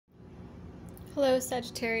Hello,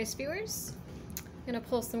 Sagittarius viewers. I'm going to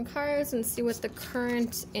pull some cards and see what the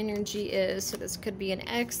current energy is. So this could be an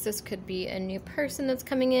ex, this could be a new person that's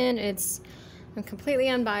coming in. I'm completely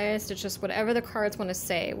unbiased. It's just whatever the cards want to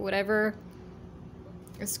say, whatever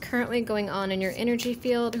is currently going on in your energy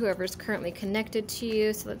field, whoever's currently connected to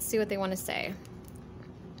you. So let's see what they want to say.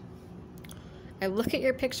 I look at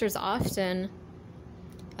your pictures often.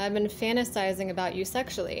 I've been fantasizing about you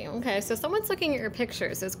sexually. Okay, so someone's looking at your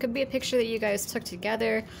pictures. This could be a picture that you guys took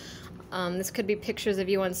together. This could be pictures of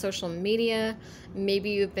you on social media. Maybe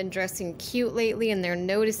you've been dressing cute lately and they're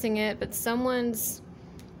noticing it, but there's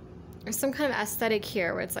some kind of aesthetic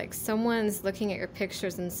here where it's like someone's looking at your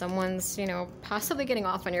pictures and someone's, possibly getting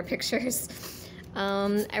off on your pictures.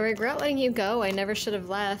 I regret letting you go. I never should have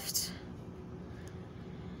left.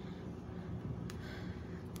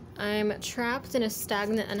 I'm trapped in a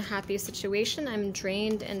stagnant, unhappy situation. I'm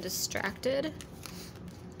drained and distracted.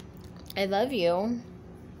 I love you.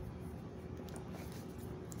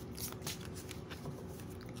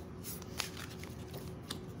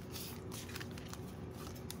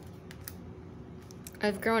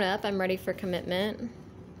 I've grown up. I'm ready for commitment.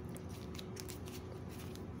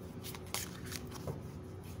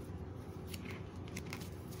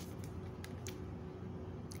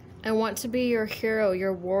 I want to be your hero,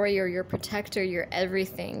 your warrior, your protector, your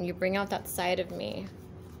everything. You bring out that side of me.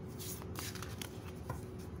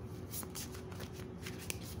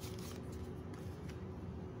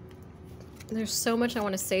 There's so much I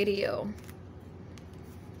want to say to you.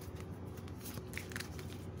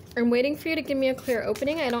 I'm waiting for you to give me a clear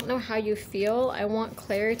opening. I don't know how you feel. I want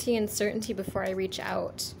clarity and certainty before I reach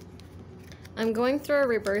out. I'm going through a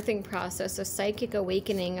rebirthing process, a psychic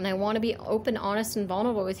awakening, and I want to be open, honest, and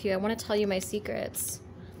vulnerable with you. I want to tell you my secrets.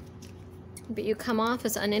 But you come off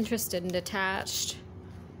as uninterested and detached.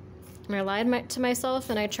 And I lied to myself,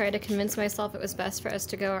 and I tried to convince myself it was best for us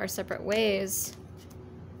to go our separate ways.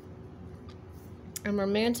 I'm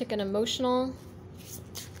romantic and emotional.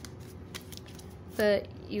 But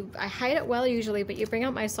I hide it well usually, but you bring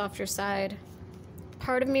out my softer side.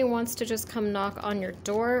 Part of me wants to just come knock on your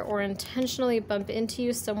door or intentionally bump into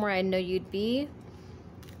you somewhere I know you'd be.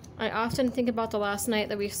 I often think about the last night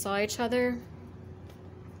that we saw each other.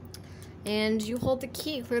 And you hold the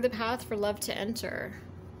key, clear the path for love to enter.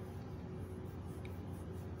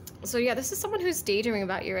 So yeah, this is someone who's daydreaming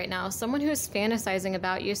about you right now. Someone who's fantasizing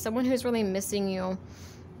about you. Someone who's really missing you.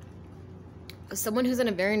 Someone who's in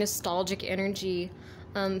a very nostalgic energy.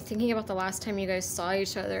 Thinking about the last time you guys saw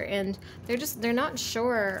each other, and they're not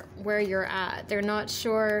sure where you're at. They're not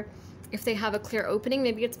sure if they have a clear opening.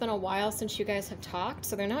 Maybe it's been a while since you guys have talked,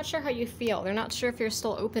 so they're not sure how you feel. They're not sure if you're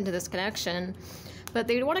still open to this connection, but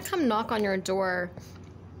they want to come knock on your door.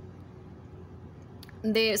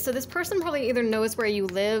 So this person probably either knows where you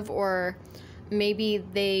live, or maybe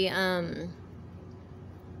they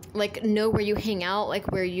like know where you hang out,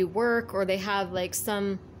 like where you work, or they have like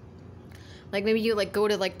some. Like maybe you like go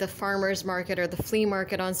to like the farmer's market or the flea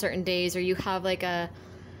market on certain days, or you have like a,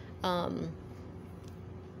 I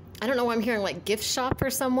don't know why I'm hearing like gift shop for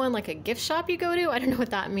someone, like a gift shop you go to. I don't know what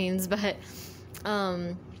that means, but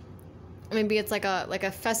maybe it's like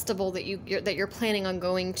a festival that you're planning on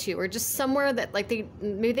going to, or just somewhere that like they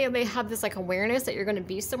have this like awareness that you're going to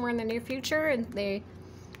be somewhere in the near future, and they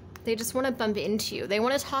just want to bump into you. They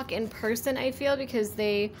want to talk in person, I feel, because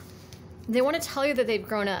they want to tell you that they've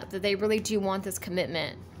grown up, that they really do want this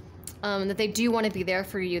commitment, that they do want to be there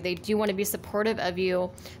for you. They do want to be supportive of you,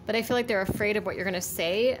 but I feel like they're afraid of what you're going to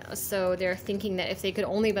say. So they're thinking that if they could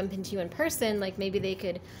only bump into you in person, like maybe they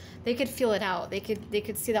could feel it out. They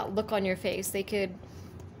could see that look on your face. They could,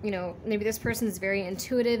 maybe this person's very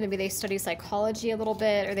intuitive. Maybe they study psychology a little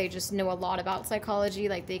bit, or they just know a lot about psychology.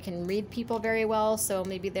 Like they can read people very well. So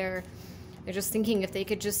maybe they're just thinking if they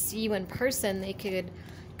could just see you in person, they could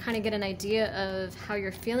kind of get an idea of how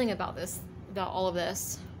you're feeling about all of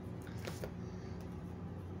this.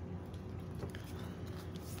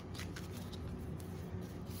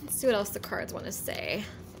 Let's see what else the cards want to say.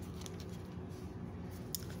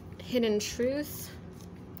 Hidden truth.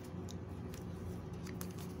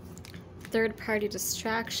 Third-party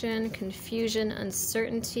distraction, confusion,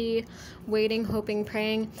 uncertainty, waiting, hoping,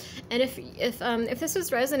 praying. And if this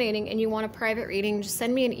is resonating and you want a private reading, just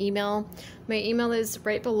send me an email. My email is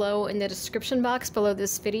right below in the description box below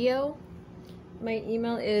this video. My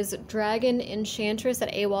email is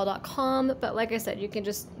dragonenchantress@aol.com. But like I said, you can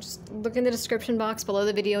just look in the description box below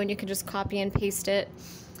the video and you can just copy and paste it.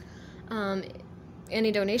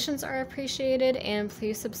 Any donations are appreciated, and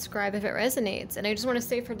please subscribe if it resonates. And I just want to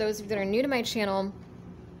say, for those of you that are new to my channel,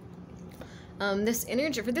 This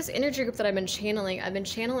energy, for this energy group that I've been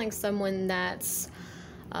channeling someone that's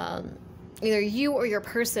either you or your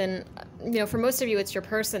person, you know, for most of you, it's your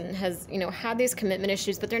person has, you know, had these commitment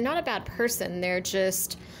issues, but they're not a bad person. They're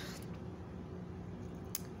just,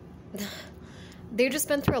 they've just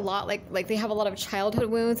been through a lot. Like they have a lot of childhood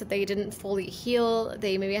wounds that they didn't fully heal.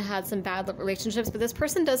 They maybe had some bad relationships, but this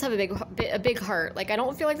person does have a big heart. Like, I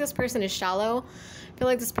don't feel like this person is shallow. I feel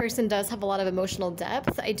like this person does have a lot of emotional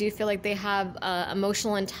depth. I do feel like they have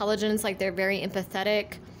emotional intelligence. Like, they're very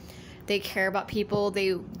empathetic. They care about people.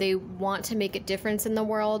 They want to make a difference in the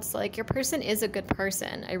world. So, like, your person is a good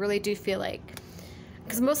person. I really do feel like,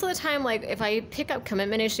 because most of the time, like, if I pick up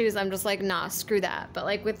commitment issues, I'm just like, nah, screw that. But,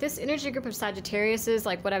 like, with this energy group of Sagittariuses,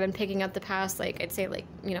 like, what I've been picking up the past, like, I'd say, like,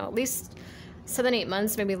 you know, at least 7-8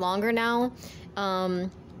 months, maybe longer now,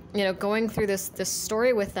 you know, going through this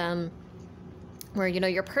story with them where, you know,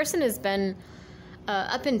 your person has been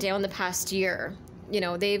up and down the past year. You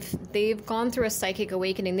know, they've gone through a psychic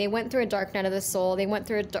awakening. They went through a dark night of the soul. They went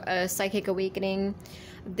through a psychic awakening.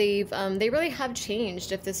 They really have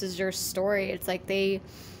changed. If this is your story, it's like they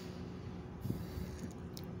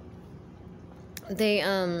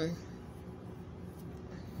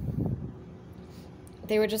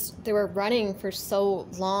were running for so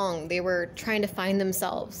long. They were trying to find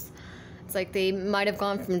themselves. It's like they might have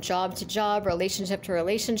gone from job to job, relationship to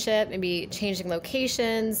relationship, maybe changing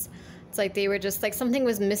locations. It's like they were just like something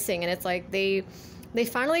was missing, and it's like they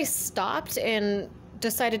finally stopped and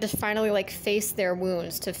decided to finally like face their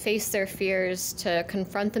wounds, to face their fears, to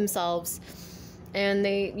confront themselves. And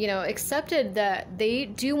they, you know, accepted that they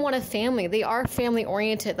do want a family. They are family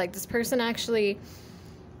oriented. Like, this person actually,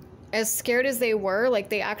 as scared as they were, like,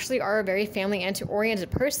 they actually are a very family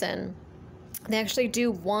oriented person. They actually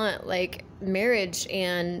do want like marriage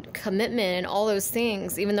and commitment and all those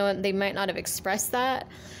things, even though they might not have expressed that.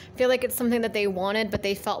 I feel like it's something that they wanted, but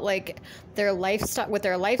they felt like their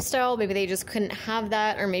lifestyle, maybe they just couldn't have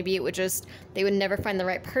that, or maybe it would just, they would never find the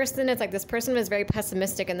right person. It's like this person was very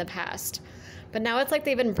pessimistic in the past, but now it's like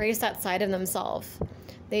they've embraced that side of themselves.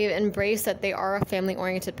 They've embraced that they are a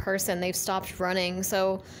family-oriented person. They've stopped running.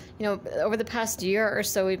 So, you know, over the past year or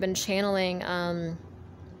so, we've been channeling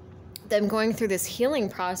them going through this healing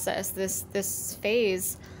process, this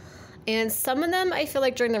phase. And some of them, I feel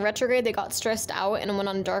like during the retrograde, they got stressed out and went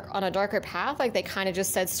on a darker path. Like, they kind of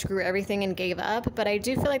just said screw everything and gave up. But I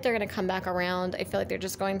do feel like they're going to come back around. I feel like they're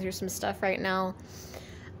just going through some stuff right now.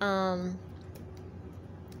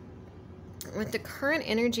 With the current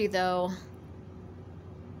energy, though,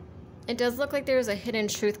 it does look like there's a hidden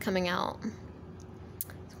truth coming out.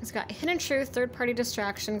 It's got hidden truth, third-party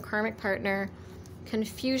distraction, karmic partner,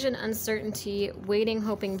 confusion, uncertainty, waiting,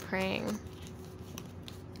 hoping, praying.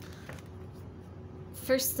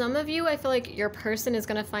 For some of you, I feel like your person is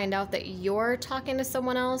going to find out that you're talking to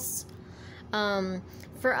someone else.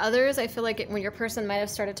 For others, I feel like when your person might have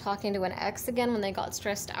started talking to an ex again when they got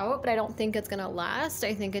stressed out, but I don't think it's going to last.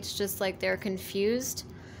 I think it's just like they're confused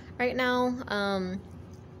right now.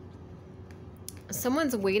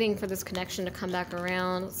 Someone's waiting for this connection to come back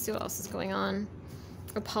around. Let's see what else is going on.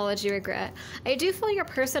 Apology, regret. I do feel your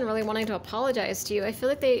person really wanting to apologize to you. I feel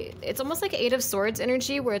like it's almost like 8 of Swords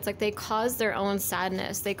energy, where it's like they cause their own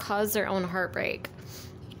sadness. They cause their own heartbreak.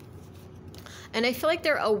 And I feel like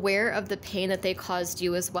they're aware of the pain that they caused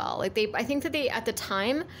you as well. Like, I think that at the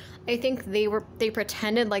time, I think they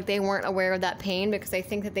pretended like they weren't aware of that pain, because I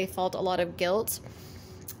think that they felt a lot of guilt,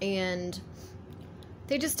 and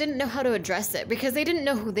they just didn't know how to address it, because they didn't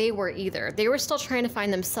know who they were either. They were still trying to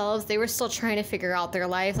find themselves. They were still trying to figure out their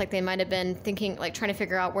life. Like, they might have been thinking, like, trying to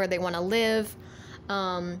figure out where they want to live,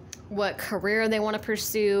 what career they want to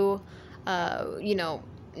pursue, you know,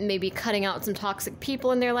 maybe cutting out some toxic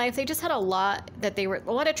people in their life. They just had a lot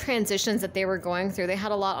of transitions that they were going through. They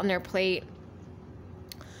had a lot on their plate.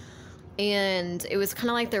 And it was kind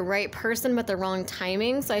of like the right person, but the wrong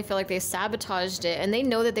timing. So I feel like they sabotaged it. And they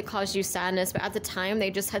know that they caused you sadness, but at the time,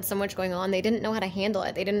 they just had so much going on. They didn't know how to handle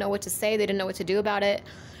it. They didn't know what to say. They didn't know what to do about it.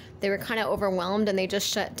 They were kind of overwhelmed, and they just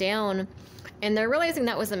shut down. And they're realizing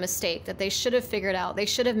that was a mistake, that they should have figured out. They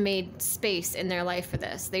should have made space in their life for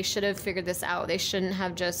this. They should have figured this out. They shouldn't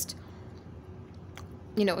have just,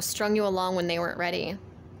 you know, strung you along when they weren't ready.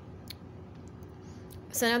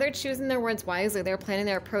 So now they're choosing their words wisely. They're planning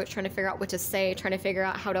their approach, trying to figure out what to say, trying to figure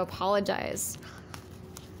out how to apologize.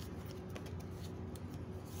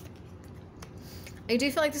 I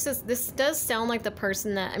do feel like this does sound like the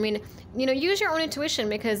person that, I mean, you know, use your own intuition,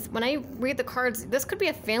 because when I read the cards, this could be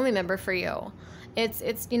a family member for you.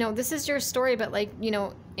 It's you know, this is your story, but, like, you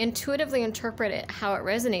know, intuitively interpret it how it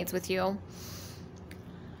resonates with you.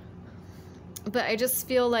 But I just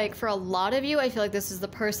feel like for a lot of you, I feel like this is the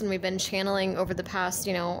person we've been channeling over the past,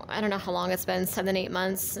 you know, I don't know how long it's been, 7, 8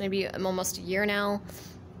 months, maybe almost a year now.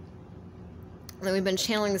 That we've been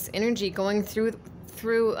channeling this energy, going through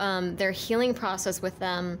their healing process with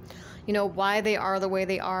them, you know, why they are the way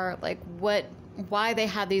they are, like why they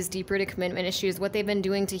have these deep-rooted commitment issues, what they've been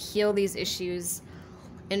doing to heal these issues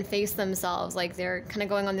and face themselves. Like they're kind of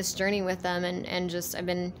going on this journey with them, and just I've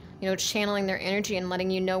been, you know, channeling their energy and letting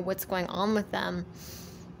you know what's going on with them.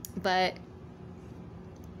 But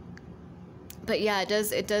yeah,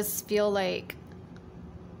 it does feel like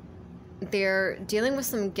they're dealing with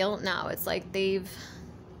some guilt now. It's like I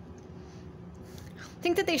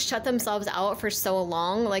think that they shut themselves out for so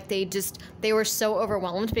long. Like they were so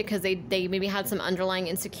overwhelmed because they maybe had some underlying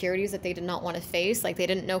insecurities that they did not want to face. Like they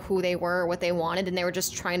didn't know who they were or what they wanted, and they were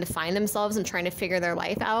just trying to find themselves and trying to figure their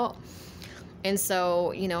life out. And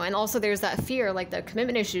so, you know, and also there's that fear, like the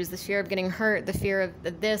commitment issues, the fear of getting hurt, the fear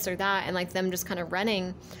of this or that, and like them just kind of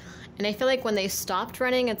running. And I feel like when they stopped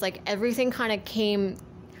running, it's like everything kind of came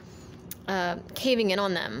caving in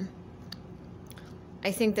on them.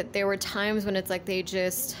 I think that there were times when it's like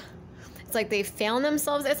it's like they found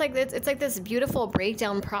themselves. It's like this beautiful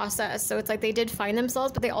breakdown process. So it's like they did find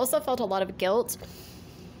themselves, but they also felt a lot of guilt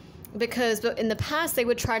because in the past they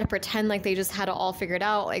would try to pretend like they just had it all figured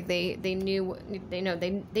out. Like they knew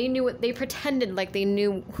what they pretended, like they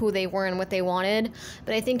knew who they were and what they wanted.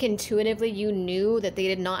 But I think intuitively you knew that they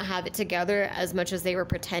did not have it together as much as they were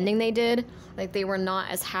pretending they did. Like they were not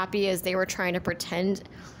as happy as they were trying to pretend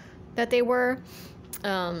that they were.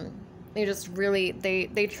 They just really,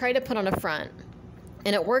 they try to put on a front,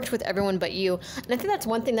 and it worked with everyone but you. And I think that's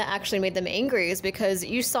one thing that actually made them angry, is because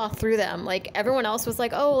you saw through them. Like everyone else was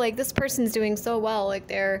like, oh, like this person's doing so well. Like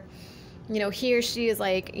they're, you know, he or she is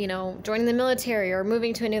like, you know, joining the military or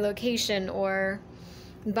moving to a new location or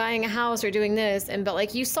buying a house or doing this. But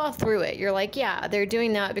like you saw through it. You're like, yeah, they're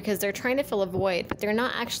doing that because they're trying to fill a void, but they're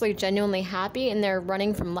not actually genuinely happy, and they're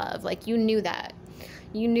running from love. Like you knew that.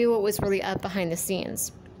 You knew what was really up behind the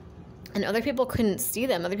scenes. And other people couldn't see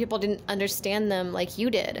them. Other people didn't understand them like you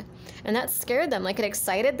did. And that scared them. Like it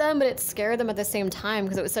excited them, but it scared them at the same time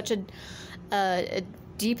because it was such a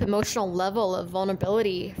deep emotional level of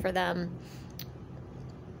vulnerability for them.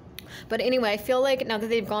 But anyway, I feel like now that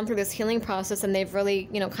they've gone through this healing process and they've really,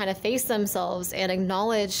 you know, kind of faced themselves and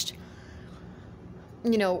acknowledged,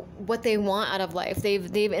 you know, what they want out of life.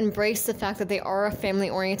 They've embraced the fact that they are a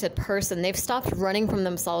family-oriented person. They've stopped running from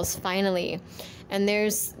themselves finally. And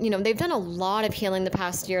there's, you know, they've done a lot of healing the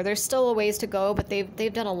past year. There's still a ways to go, but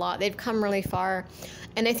they've done a lot. They've come really far.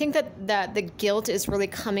 And I think that the guilt is really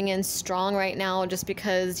coming in strong right now, just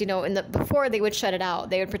because, you know, before they would shut it out.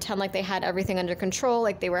 They would pretend like they had everything under control,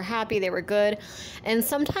 like they were happy, they were good. And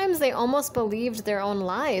sometimes they almost believed their own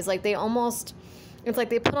lies. Like it's like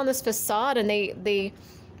they put on this facade, and they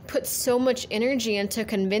put so much energy into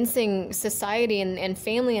convincing society and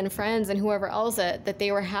family and friends and whoever else that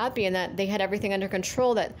they were happy and that they had everything under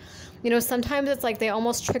control. That, you know, sometimes it's like they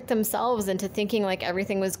almost tricked themselves into thinking like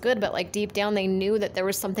everything was good, but like deep down they knew that there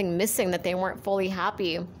was something missing, that they weren't fully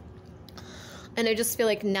happy. And I just feel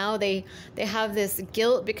like now they have this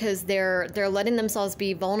guilt because they're letting themselves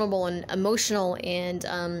be vulnerable and emotional,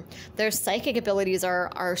 and their psychic abilities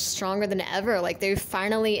are stronger than ever. Like they've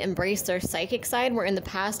finally embraced their psychic side, where in the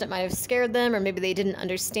past it might have scared them, or maybe they didn't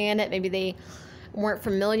understand it. Maybe they weren't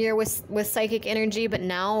familiar with psychic energy, but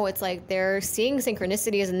now it's like they're seeing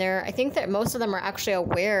synchronicities, and I think that most of them are actually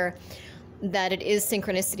aware that it is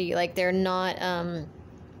synchronicity. Like they're not,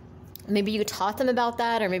 maybe you taught them about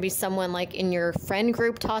that, or maybe someone like in your friend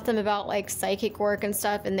group taught them about like psychic work and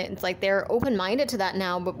stuff, and it's like they're open-minded to that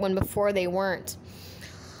now, but when before they weren't.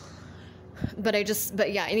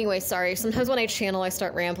 But yeah, anyway, sorry. Sometimes when I channel, I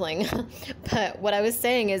start rambling. But what I was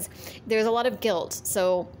saying is there's a lot of guilt.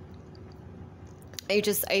 So I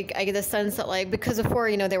get the sense that, like, because before,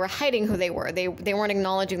 you know, they were hiding who they were. They weren't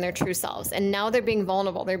acknowledging their true selves. And now they're being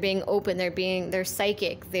vulnerable. They're being open. They're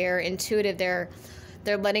psychic. They're intuitive.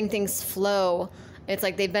 They're letting things flow. It's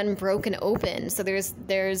like they've been broken open. So there's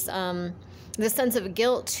this sense of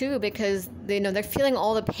guilt too, because they're feeling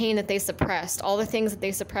all the pain that they suppressed, all the things that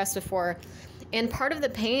they suppressed before. And part of the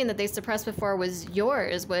pain that they suppressed before was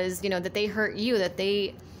that they hurt you, that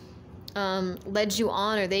they led you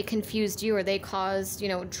on, or they confused you, or they caused,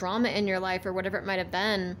 drama in your life, or whatever it might have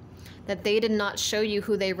been, that they did not show you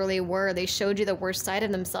who they really were. They showed you the worst side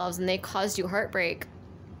of themselves, and they caused you heartbreak.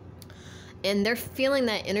 And they're feeling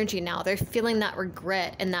that energy now. They're feeling that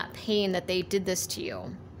regret and that pain that they did this to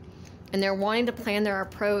you. And they're wanting to plan their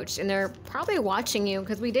approach, and they're probably watching you,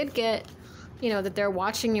 because we did get you know, that they're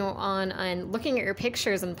watching you on and looking at your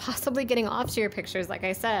pictures and possibly getting off to your pictures. Like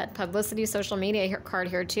I said, publicity, social media card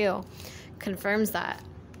here too confirms that.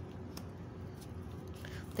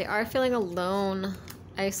 They are feeling alone,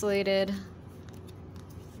 isolated.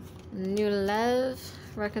 New love,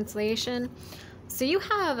 reconciliation. So you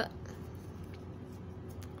have,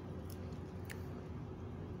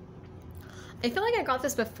 I feel like I got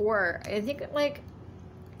this before. I think like,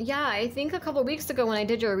 yeah, I think a couple weeks ago when I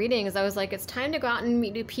did your readings, I was like, it's time to go out and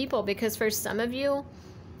meet new people, because for some of you,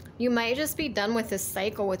 you might just be done with this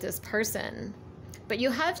cycle with this person. But you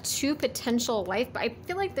have two potential life, I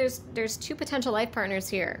feel like there's two potential life partners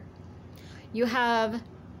here. You have,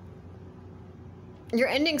 you're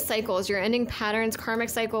ending cycles, you're ending patterns, karmic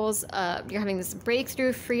cycles, you're having this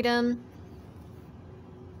breakthrough, freedom.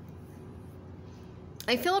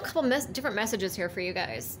 I feel a couple different messages here for you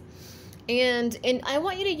guys. And I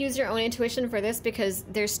want you to use your own intuition for this, because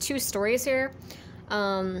there's two stories here.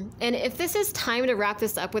 And if this is time to wrap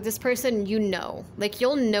this up with this person, you know, like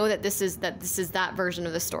you'll know that this is that version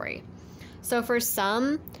of the story. So for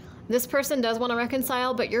some, this person does want to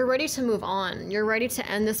reconcile, but you're ready to move on. You're ready to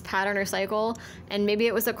end this pattern or cycle. And maybe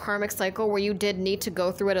it was a karmic cycle where you did need to go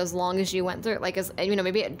through it as long as you went through it. Like, as you know,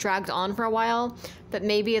 maybe it dragged on for a while, but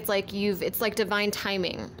maybe it's like it's like divine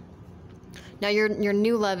timing. Now your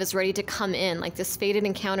new love is ready to come in. Like this fated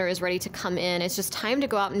encounter is ready to come in. It's just time to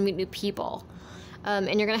go out and meet new people. And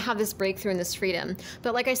you're going to have this breakthrough and this freedom.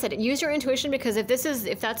 But like I said, use your intuition, because if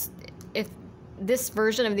this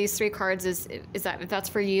version of these three cards if that's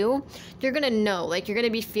for you, you're going to know, like you're going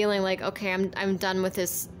to be feeling like, okay, I'm done with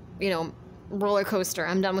this, you know, roller coaster.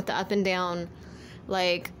 I'm done with the up and down.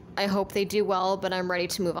 Like, I hope they do well, but I'm ready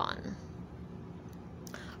to move on.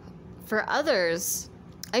 For others,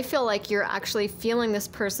 I feel like you're actually feeling this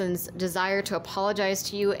person's desire to apologize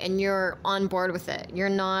to you, and you're on board with it. You're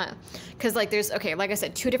not, because like there's, okay, like I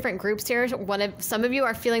said, two different groups here. Some of you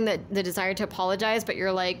are feeling the desire to apologize, but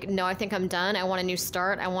you're like, no, I think I'm done. I want a new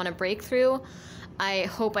start. I want a breakthrough. I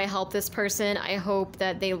hope I help this person. I hope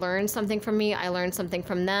that they learn something from me. I learned something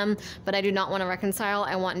from them, but I do not want to reconcile.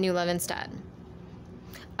 I want new love instead.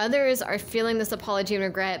 Others are feeling this apology and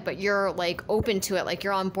regret, but you're like open to it. Like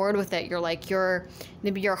you're on board with it. You're like,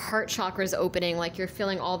 maybe your heart chakra is opening. Like you're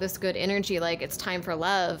feeling all this good energy. Like it's time for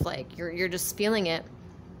love. Like you're just feeling it.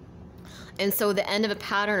 And so the end of a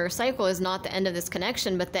pattern or cycle is not the end of this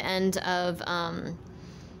connection, but the end of,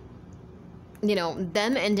 you know,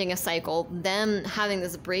 them ending a cycle, them having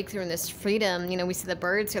this breakthrough and this freedom. You know, we see the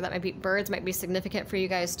birds here. Birds might be significant for you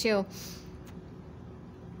guys too.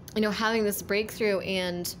 You know, having this breakthrough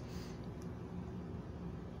and,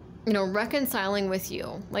 you know, reconciling with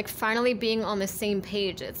you, like finally being on the same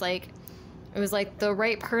page. It's like, it was like the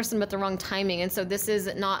right person, but the wrong timing. And so this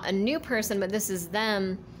is not a new person, but this is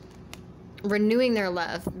them renewing their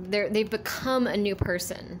love. They've become a new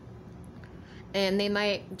person, and they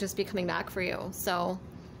might just be coming back for you. So,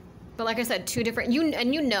 but like I said, two different,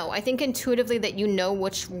 you know, I think intuitively that you know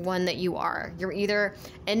which one that you are. You're either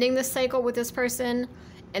ending this cycle with this person,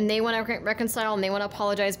 and they want to reconcile and they want to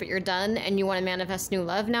apologize, but you're done and you want to manifest new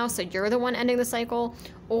love now, so you're the one ending the cycle,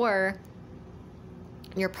 or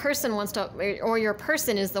your person wants to, or your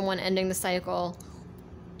person is the one ending the cycle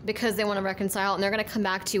because they want to reconcile, and they're going to come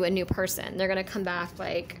back to you a new person. They're going to come back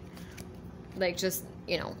like just,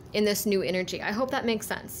 you know, in this new energy. I hope that makes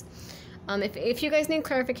sense. If you guys need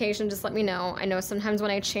clarification, just let me know. I know sometimes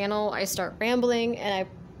when I channel, I start rambling, and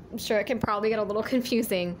I'm sure it can probably get a little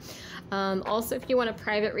confusing. Also, if you want a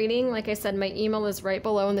private reading, like I said, my email is right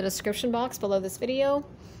below in the description box below this video.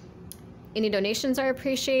 Any donations are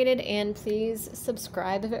appreciated, and please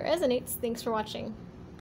subscribe if it resonates. Thanks for watching.